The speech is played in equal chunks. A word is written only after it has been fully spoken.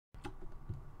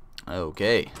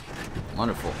Okay.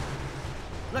 Wonderful.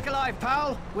 Look alive,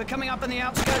 pal. We're coming up on the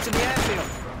outskirts of the airfield.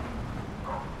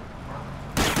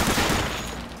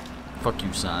 Fuck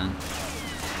you, son.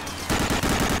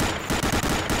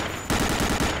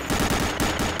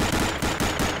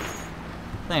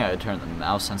 I think I turned the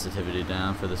mouse sensitivity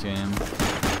down for this game. It's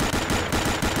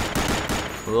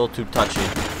a little too touchy.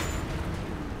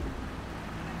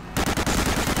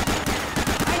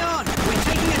 Hang on, we're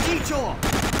taking a detour.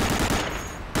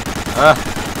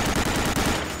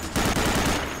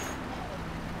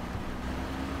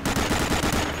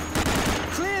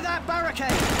 Clear that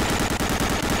barricade.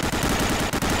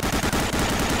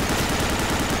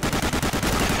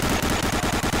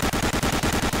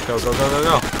 Go, go, go, go,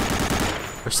 go.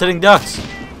 We're sitting ducks.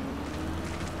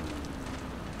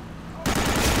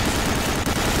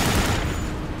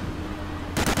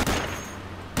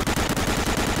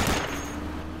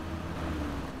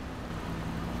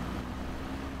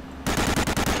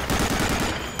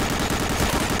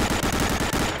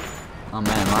 Oh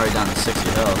man, I'm already down to 60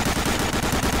 health.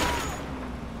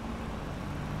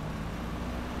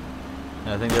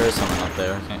 Yeah, I think there is someone up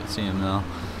there. I can't see him though.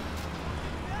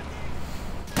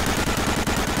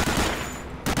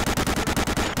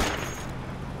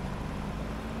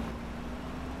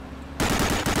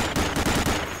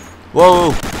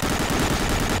 Whoa!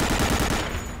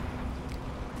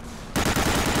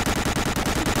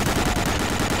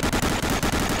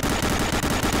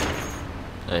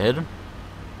 Did I hit him?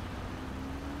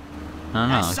 I don't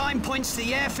That know. sign points to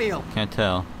the airfield. Can't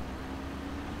tell.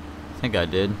 I think I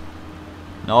did.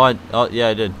 No, oh yeah,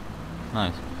 I did.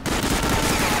 Nice.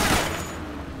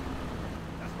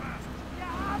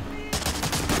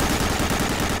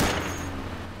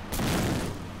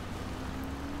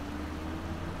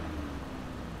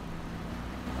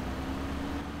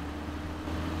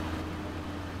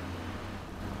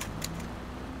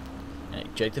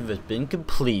 Objective has been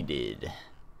completed.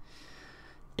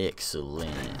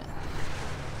 Excellent.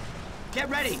 Get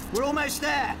ready. We're almost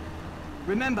there.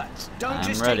 Remember, don't I'm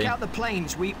just ready. take out the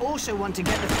planes. We also want to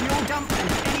get the fuel dump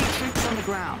and any troops on the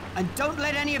ground. And don't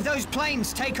let any of those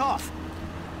planes take off.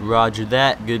 Roger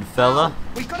that, good fella.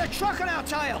 Oh, we've got a truck on our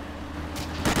tail.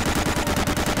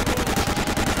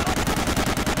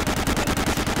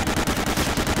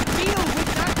 Deal with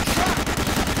that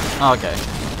truck. Oh, okay.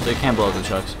 So you can't blow up the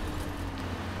trucks.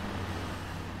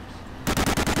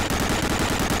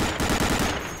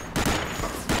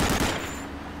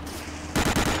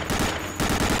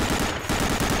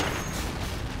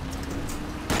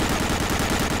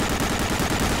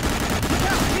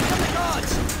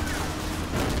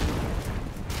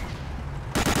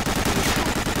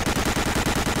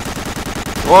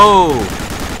 Whoa!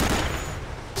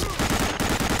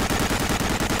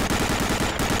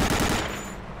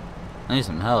 I need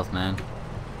some health, man.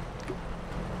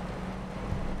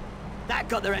 That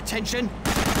got their attention.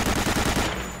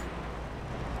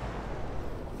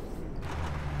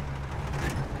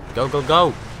 Go, go,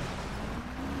 go!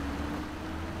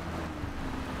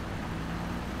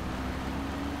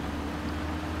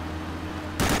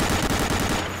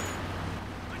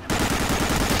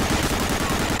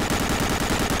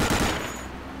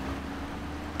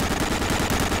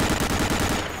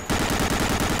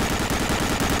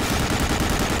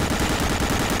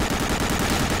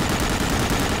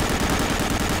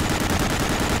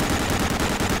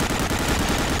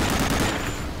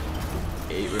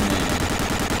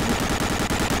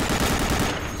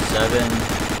 Seven,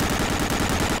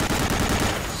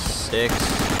 6.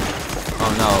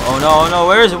 Oh no! Oh no! Oh no!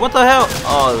 Where is it? What the hell?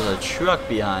 Oh, there's a truck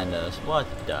behind us. What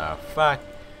the fuck?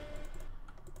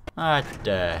 What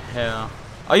the hell?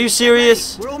 Are you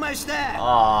serious? We're almost there.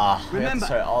 Ah,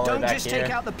 Remember, all the way don't back just here.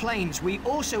 take out the planes. We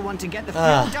also want to get the fuel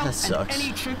That dump and sucks.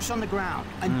 any troops on the ground.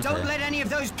 And don't Okay. let any of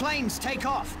those planes take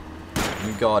off.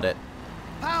 You got it.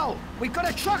 Pal, we've got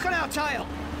a truck on our tail.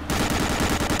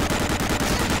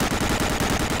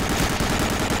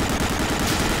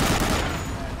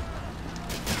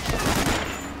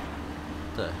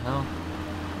 What the hell?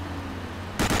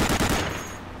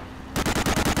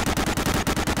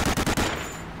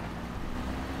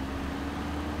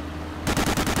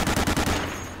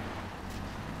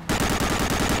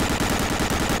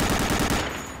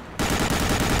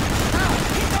 Pal,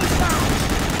 hit those barrels.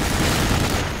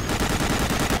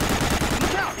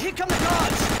 Look out, here come the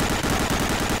guards.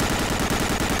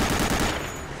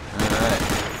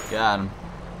 Alright, got him.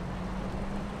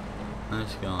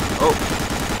 Nice going. Oh!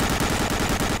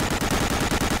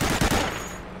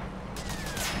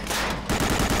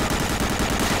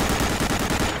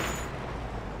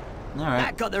 Alright.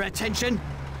 That got their attention.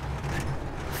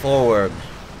 Forward.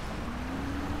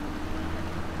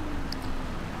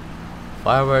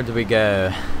 Where do we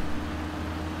go?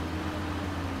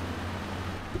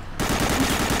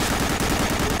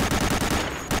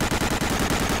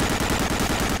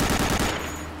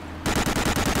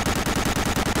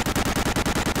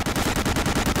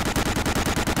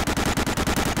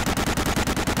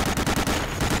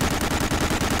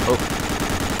 Oh,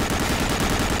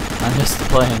 I missed the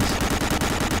planes.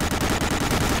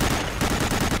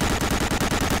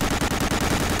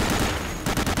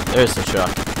 There's the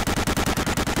truck.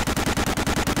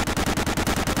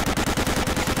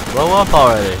 Blow up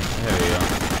already. There we go.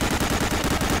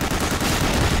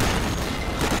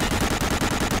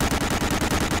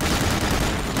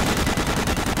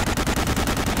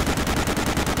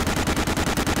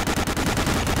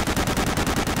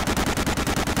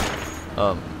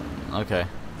 Okay.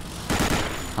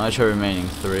 How much are remaining?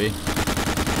 3. Don't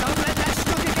let that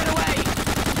Stuka get away!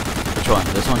 Which one?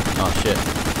 This one? Oh shit.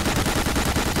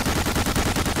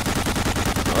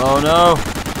 Oh no!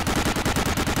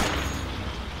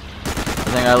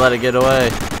 I think I let it get away.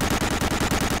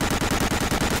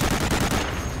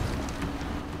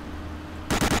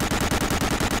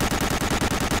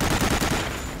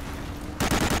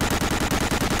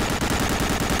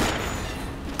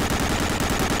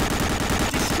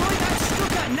 Destroy that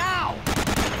Stuka now!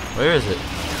 Where is it?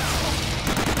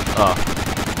 Oh.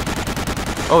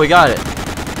 Oh, we got it.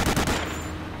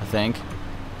 I think.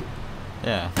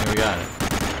 Yeah, I think we got it.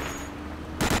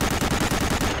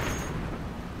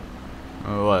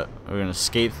 Oh, what? We're gonna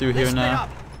skate through here Let's split now? up.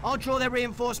 I'll draw their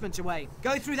reinforcements away.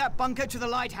 Go through that bunker to the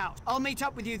lighthouse. I'll meet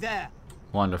up with you there.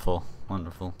 Wonderful.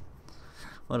 Wonderful.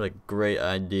 What a great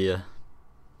idea.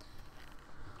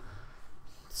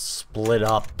 Split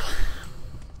up.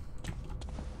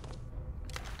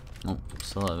 Oh,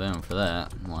 still have ammo for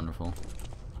that. Wonderful.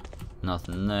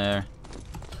 Nothing there.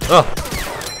 Oh!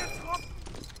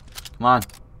 Come on.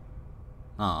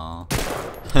 Aw.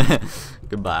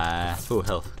 Goodbye. Oh,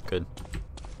 health. Good.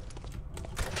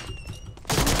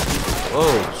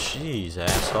 Oh, jeez,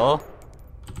 asshole.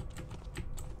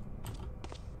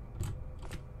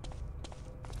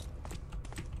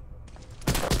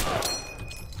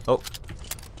 Oh.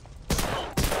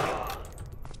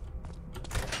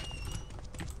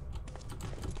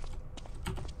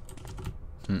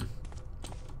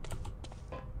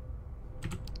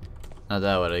 Not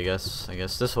that way, I guess. I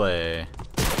guess this way.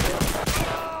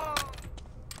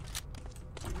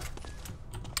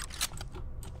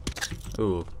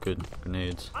 Ooh, good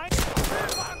grenades.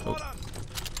 Oh.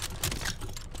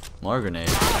 More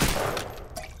grenades.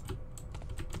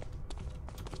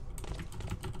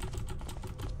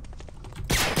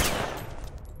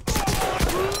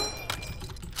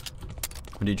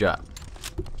 What do you drop?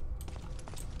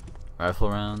 Rifle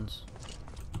rounds.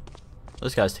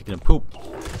 This guy's taking a poop.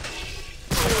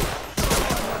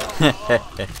 I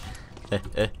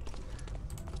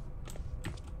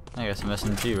got some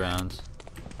SMG rounds.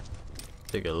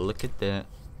 Take a look at that.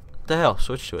 What the hell?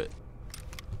 Switch to it.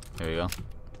 There we go.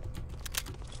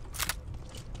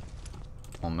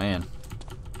 Oh man.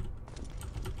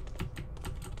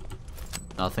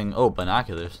 Nothing. Oh,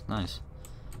 binoculars. Nice.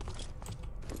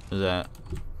 What's that?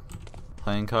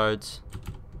 Playing cards.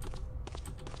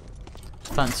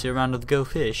 Fancy a round of Go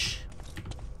Fish.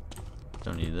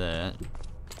 Don't need that.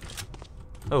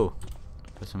 Oh,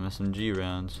 got some SMG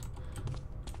rounds.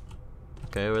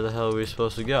 Okay, where the hell are we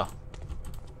supposed to go?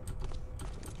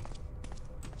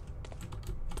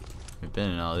 We've been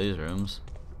in all these rooms.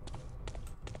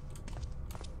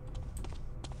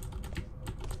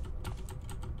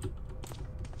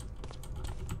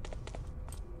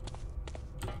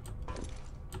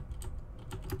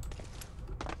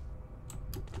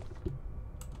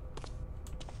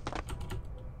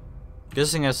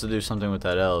 Guessing has to do something with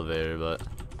that elevator, but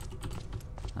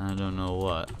I don't know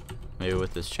what. Maybe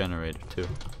with this generator too.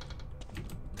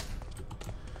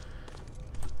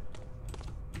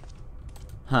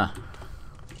 Huh.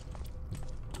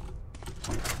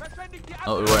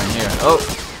 Oh, we weren't here. Oh!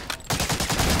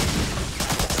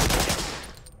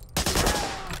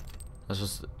 That's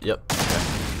just, yep, okay.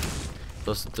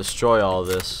 Let's destroy all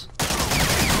this.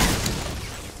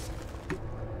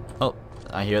 Oh,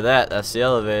 I hear that. That's the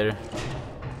elevator.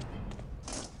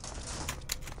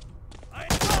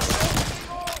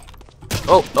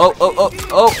 Oh, oh, oh, oh,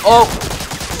 oh,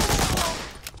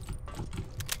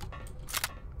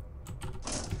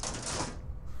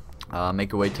 oh!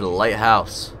 Make your way to the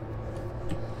lighthouse.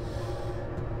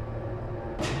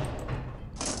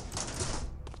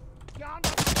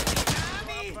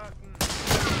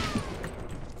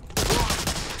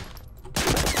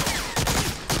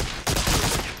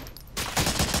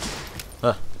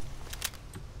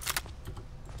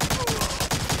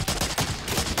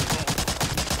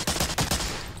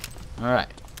 Alright.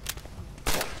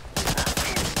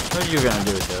 What are you gonna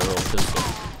do with that little pistol?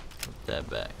 Put that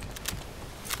back.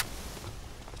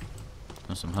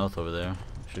 There's some health over there.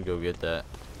 Should go get that.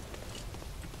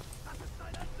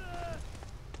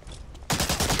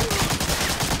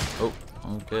 Oh,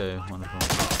 okay, wonderful.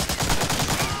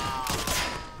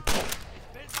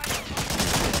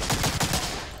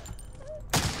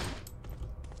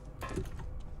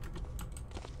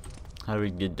 How do we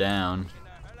get down?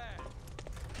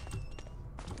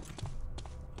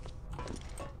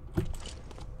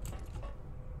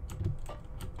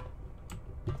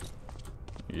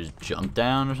 You just jump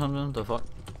down or something? What the fuck?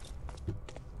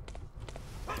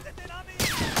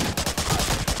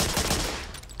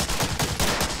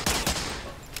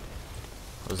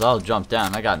 Cause I'll jump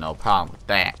down. I got no problem with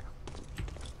that.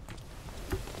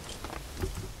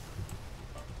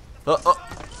 Oh,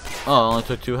 I only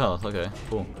took 2 health. Okay,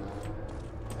 cool.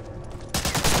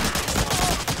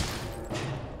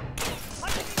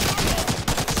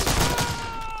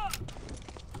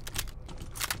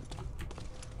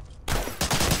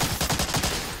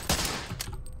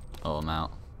 Oh, I'm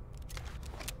out.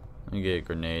 Let me get a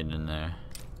grenade in there.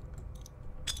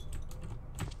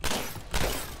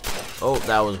 Oh,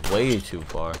 that was way too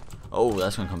far. Oh,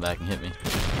 that's gonna come back and hit me.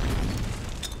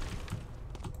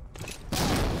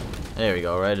 There we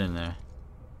go, right in there.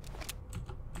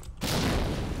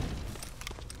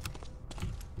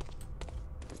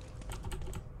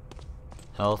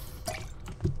 Health.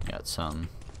 Got some.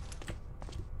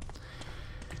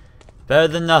 Better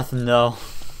than nothing, though.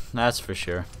 That's for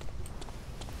sure.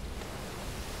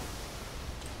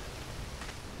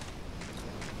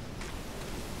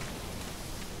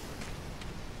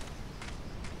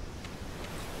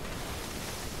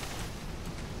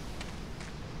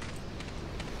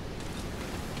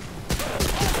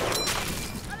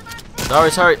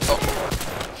 Sorry.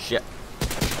 Oh, shit.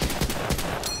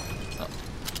 Oh.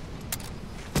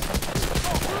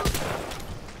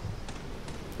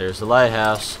 There's the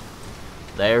lighthouse.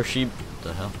 There she... What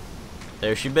the hell?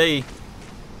 There she be.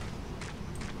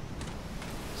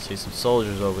 See some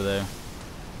soldiers over there.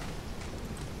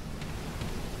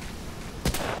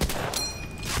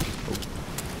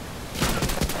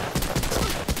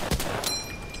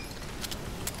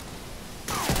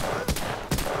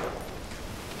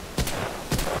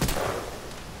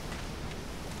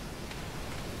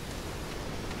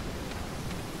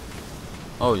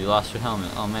 Oh, you lost your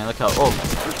helmet. Oh man, look how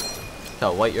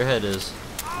white your head is.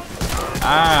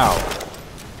 Ow!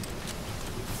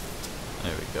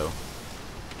 There we go.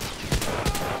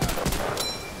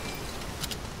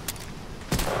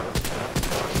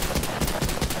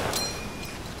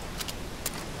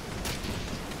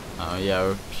 Oh yeah,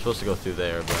 we're supposed to go through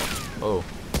there, but oh,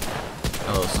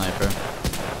 hello sniper.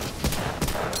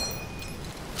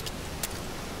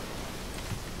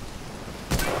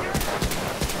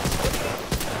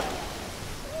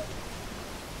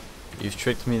 You've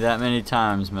tricked me that many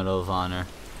times, Medal of Honor.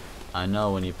 I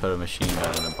know when you put a machine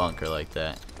gun in a bunker like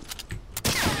that.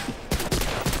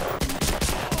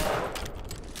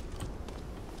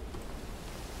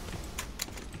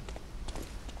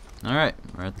 Alright,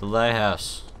 we're at the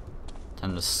lighthouse.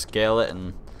 Time to scale it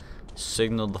and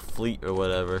signal the fleet or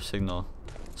whatever. Signal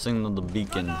the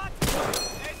beacon.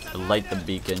 Light the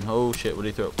beacon. Oh shit, what do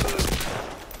you throw?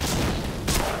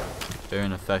 Very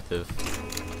ineffective.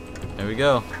 There we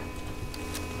go.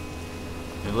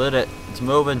 We lit it. It's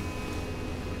moving.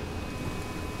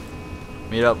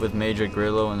 Meet up with Major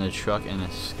Grillo in the truck and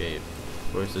escape.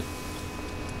 Where's the...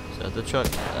 Is that the truck?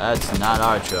 That's not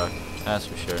our truck. That's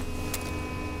for sure.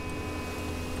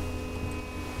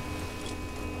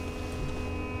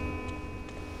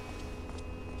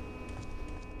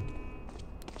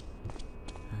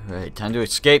 Alright, time to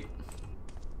escape.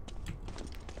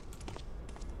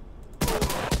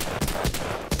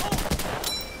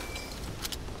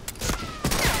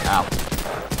 Ow.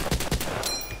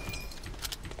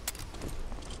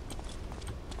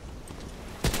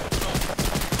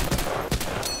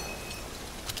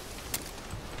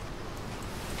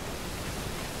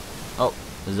 Oh,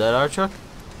 is that our truck?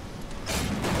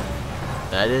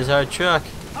 That is our truck.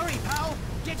 Hurry, pal!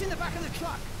 Get in the back of the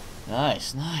truck!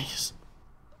 Nice, nice.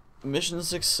 Mission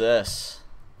success.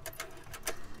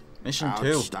 Mission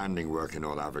 2. Outstanding work in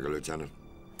North Africa, Lieutenant.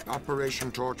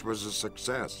 Operation Torch was a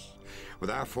success. With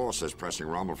our forces pressing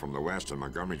Rommel from the west and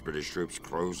Montgomery's British troops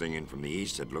closing in from the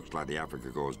east, it looks like the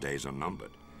Africa Corps' days are numbered.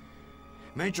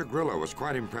 Major Grillo was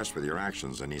quite impressed with your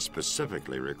actions, and he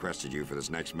specifically requested you for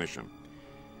this next mission.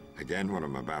 Again, what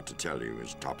I'm about to tell you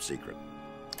is top secret.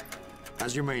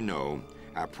 As you may know,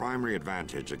 our primary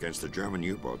advantage against the German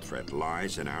U-boat threat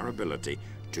lies in our ability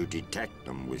to detect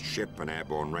them with ship and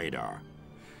airborne radar.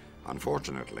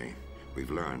 Unfortunately,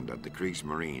 we've learned that the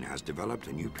Kriegsmarine has developed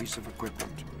a new piece of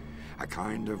equipment, a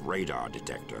kind of radar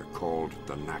detector called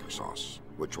the Naxos,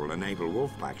 which will enable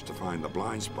wolf packs to find the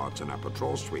blind spots in our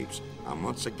patrol sweeps and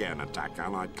once again attack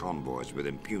Allied convoys with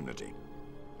impunity.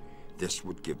 This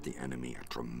would give the enemy a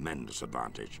tremendous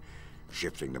advantage,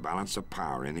 shifting the balance of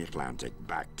power in the Atlantic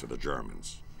back to the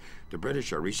Germans. The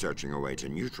British are researching a way to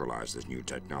neutralize this new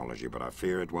technology, but I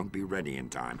fear it won't be ready in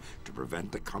time to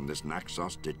prevent this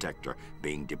Naxos detector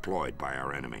being deployed by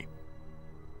our enemy.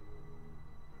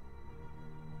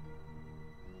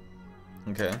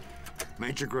 Okay.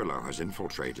 Major Grillo has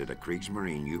infiltrated a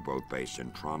Kriegsmarine U-boat base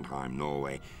in Trondheim,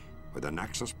 Norway, where the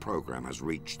Naxos program has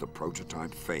reached the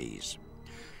prototype phase.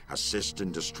 Assist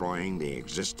in destroying the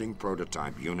existing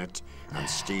prototype unit and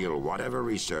steal whatever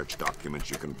research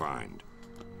documents you can find.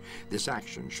 This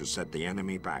action should set the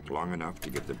enemy back long enough to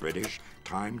give the British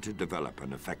time to develop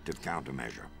an effective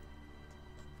countermeasure.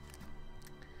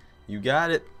 You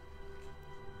got it.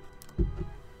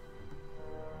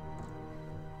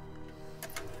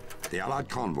 The Allied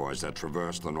convoys that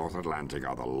traverse the North Atlantic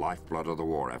are the lifeblood of the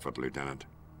war effort, Lieutenant.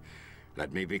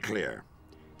 Let me be clear.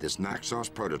 This Naxos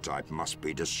prototype must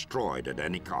be destroyed at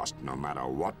any cost, no matter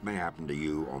what may happen to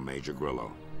you or Major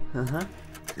Grillo.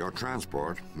 Your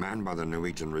transport, manned by the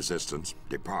Norwegian resistance,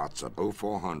 departs at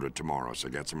 0400 tomorrow, so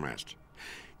get some rest.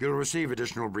 You'll receive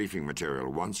additional briefing material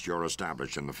once you're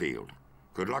established in the field.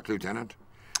 Good luck, Lieutenant.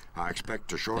 I expect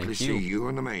to shortly see you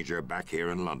and the Major back here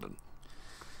in London.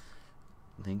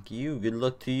 Thank you. Good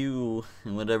luck to you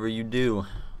in whatever you do.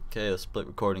 Okay, let's split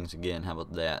recordings again. How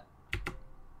about that?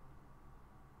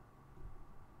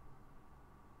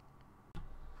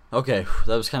 Okay,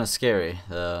 that was kind of scary.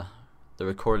 The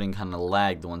recording kind of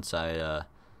lagged once I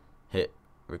hit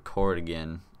record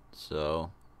again.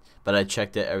 So, but I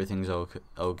checked it. Everything's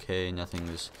okay. Nothing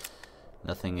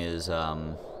is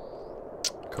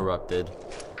corrupted.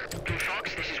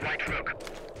 Fox, this is White Rook.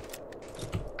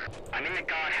 I'm in the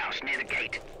guardhouse near the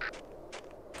gate.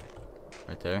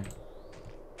 Right there.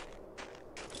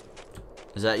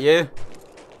 Is that you?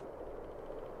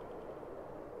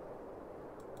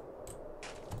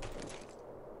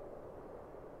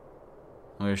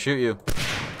 I'm gonna shoot you.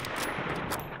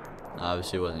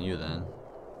 Obviously it wasn't you then.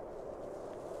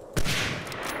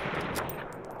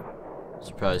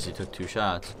 Surprised he took 2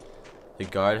 shots. The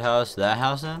guardhouse? That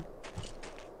house then?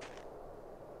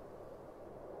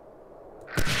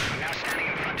 I'm now standing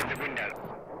in front of the window.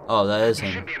 Oh, that is You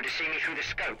him. should be able to see me through the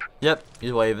scope. Yep,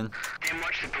 he's waving. Then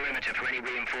watch the perimeter for any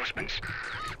reinforcements.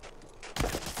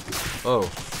 Oh.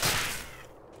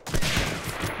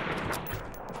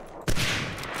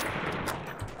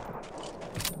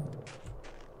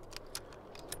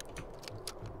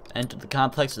 Enter the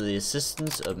complex with the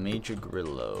assistance of Major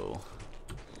Grillo.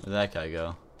 Where'd that guy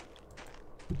go?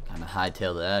 Kinda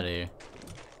hightailed it out of here.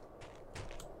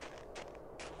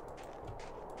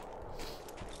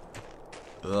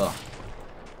 Ugh.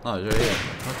 Oh, he's right here.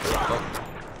 What the fuck?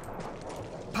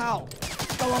 Pal,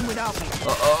 go on without me.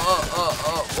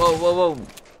 Whoa, whoa, whoa.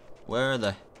 Where are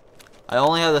they? I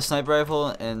only have the sniper rifle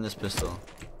and this pistol.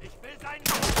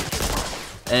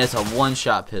 And it's a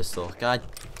one-shot pistol. God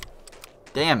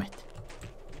damn it.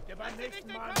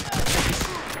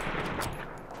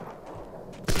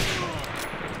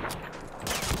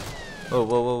 Whoa,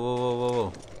 whoa, whoa, whoa, whoa, whoa,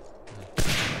 whoa.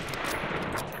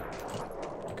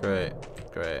 Great,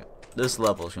 great. This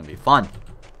level is gonna be fun.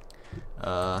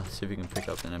 See if we can pick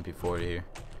up an MP40 here.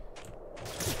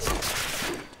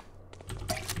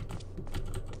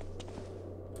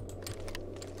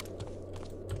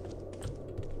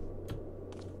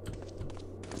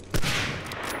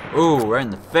 Ooh, right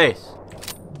in the face.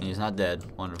 And he's not dead.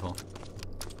 Wonderful.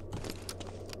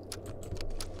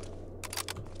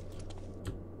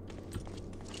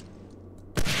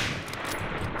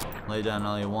 Lay down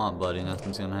all you want, buddy.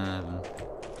 Nothing's gonna happen.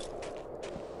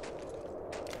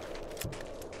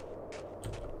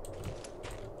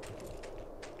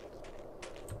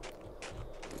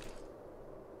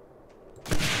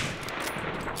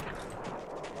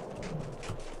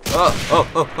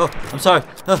 Oh, I'm sorry.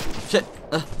 Shit.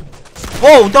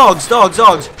 Whoa, dogs.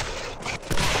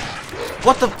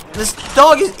 What the? This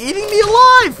dog is eating me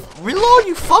alive. Reload,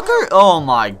 you fucker. Oh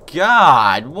my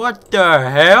god. What the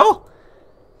hell?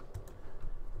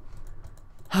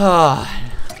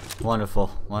 Wonderful,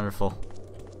 wonderful.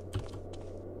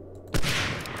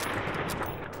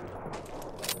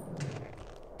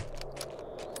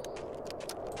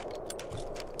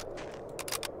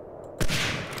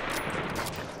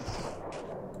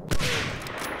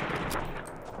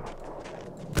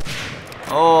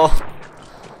 Oh,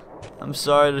 I'm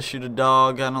sorry to shoot a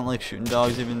dog. I don't like shooting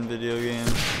dogs even in video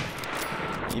games.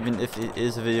 Even if it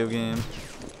is a video game.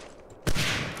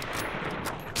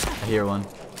 I hear one.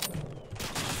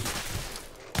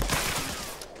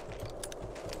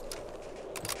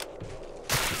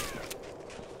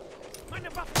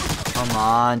 Come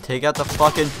on, take out the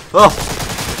fucking... Oh!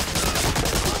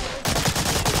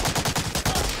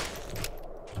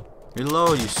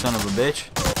 Reload, you son of a bitch.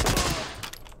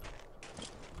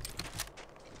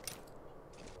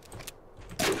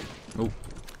 Oh.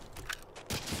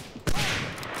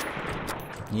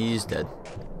 He's dead.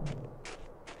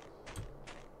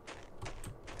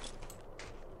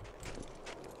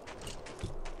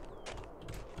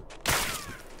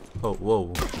 Oh,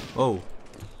 whoa. Whoa.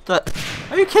 That...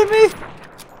 Are you kidding me?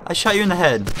 I shot you in the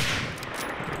head.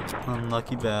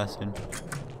 Unlucky bastard.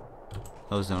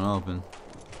 Those don't open.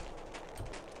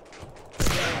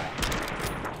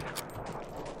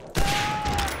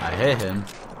 I hit him.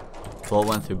 Bullet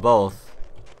went through both.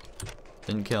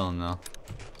 Didn't kill him though.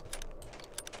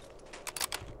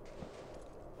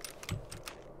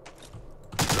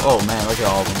 Oh man, look at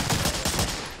all of them.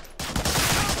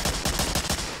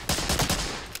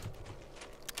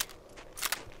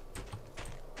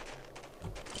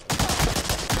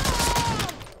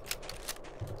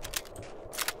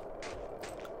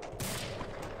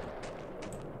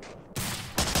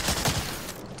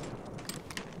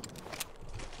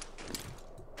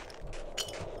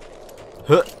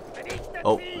 Huh.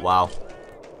 Oh, wow.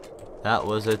 That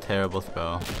was a terrible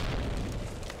throw.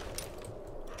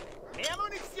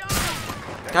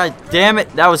 God damn it,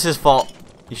 that was his fault.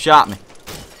 He shot me.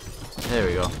 There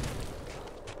we go.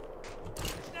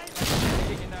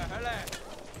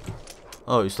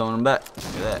 Oh, he's throwing him back.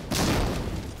 Look at that.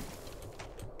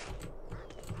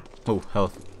 Oh,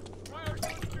 health.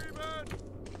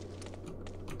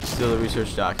 Steal the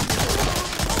research document.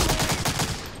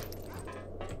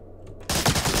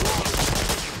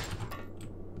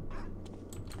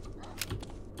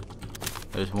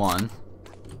 There's one.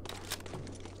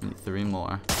 Need 3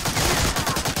 more.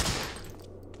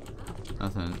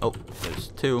 Nothing. Oh, there's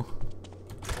 2.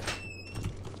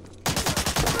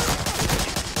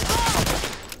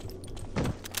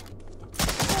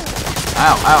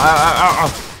 Ow, ow, ow, ow, ow,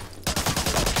 ow.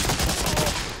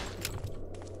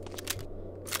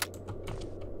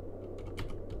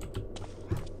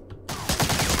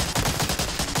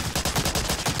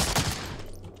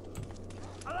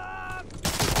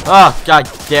 Oh, god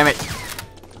damn it.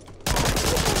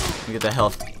 Let me get the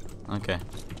health. Okay.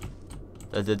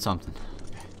 That did something.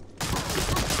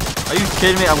 Are you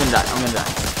kidding me? I'm gonna die. I'm gonna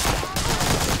die.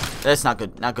 That's not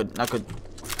good. Not good. Not good.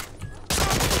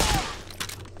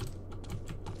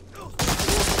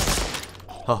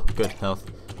 Oh, good health.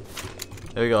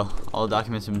 There we go. All the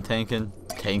documents have been taken.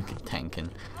 Taken.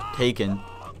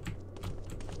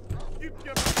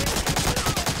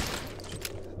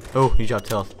 Oh, he dropped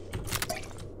health.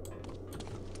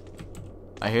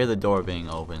 I hear the door being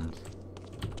opened.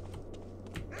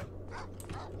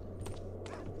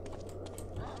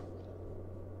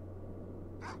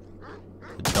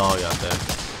 The dog out there.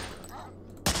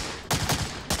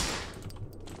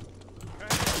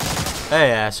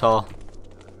 Hey, asshole.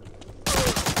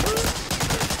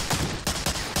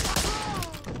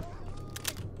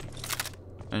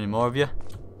 Any more of you?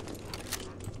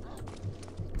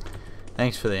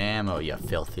 Thanks for the ammo, you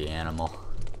filthy animal.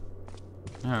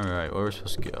 Alright, where are we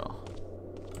supposed to go?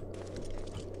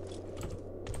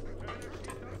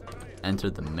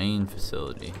 Enter the main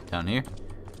facility. Down here?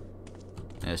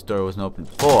 And this door wasn't open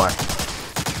before.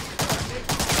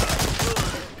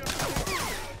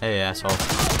 Hey, asshole.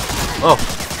 Oh!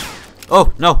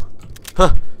 Oh, no!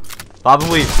 Huh! Bob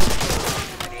and weave.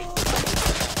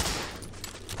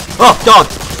 Oh, dog!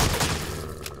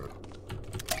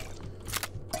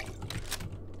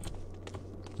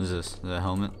 What is this? Is that a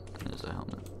helmet? There's a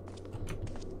helmet.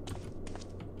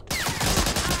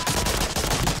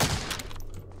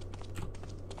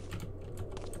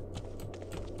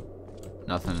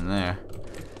 Nothing in there.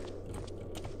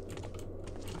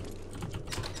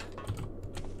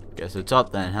 Guess it's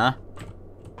up then, huh?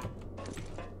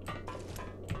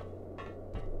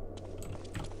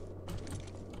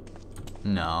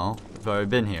 No, we've already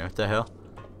been here. What the hell?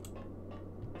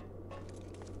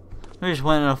 We just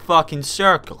went in a fucking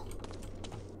circle.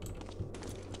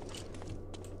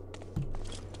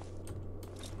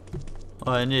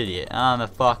 What an idiot. I'm a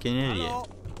fucking idiot.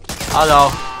 Hello.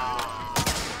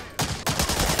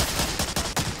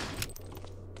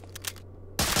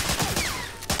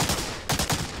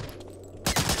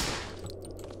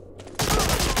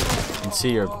 I can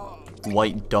see your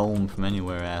white dome from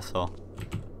anywhere, asshole.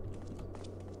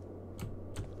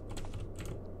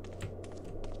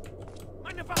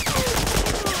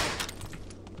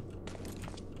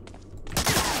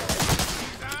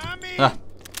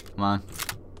 Come on.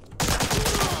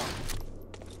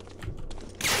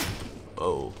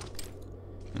 Oh.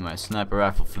 Need my sniper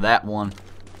rifle for that one.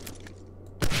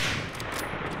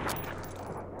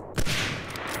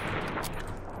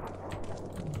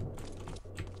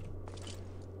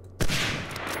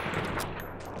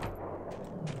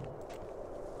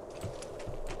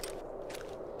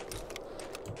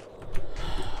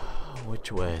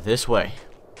 Which way? This way.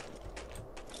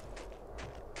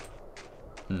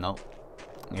 Nope.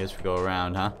 I guess we go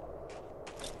around, huh?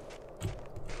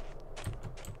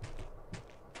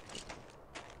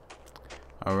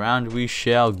 Around we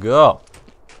shall go.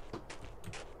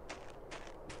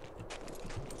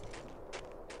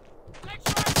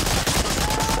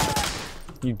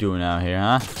 What you doing out here,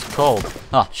 huh? It's cold.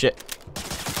 Oh, shit.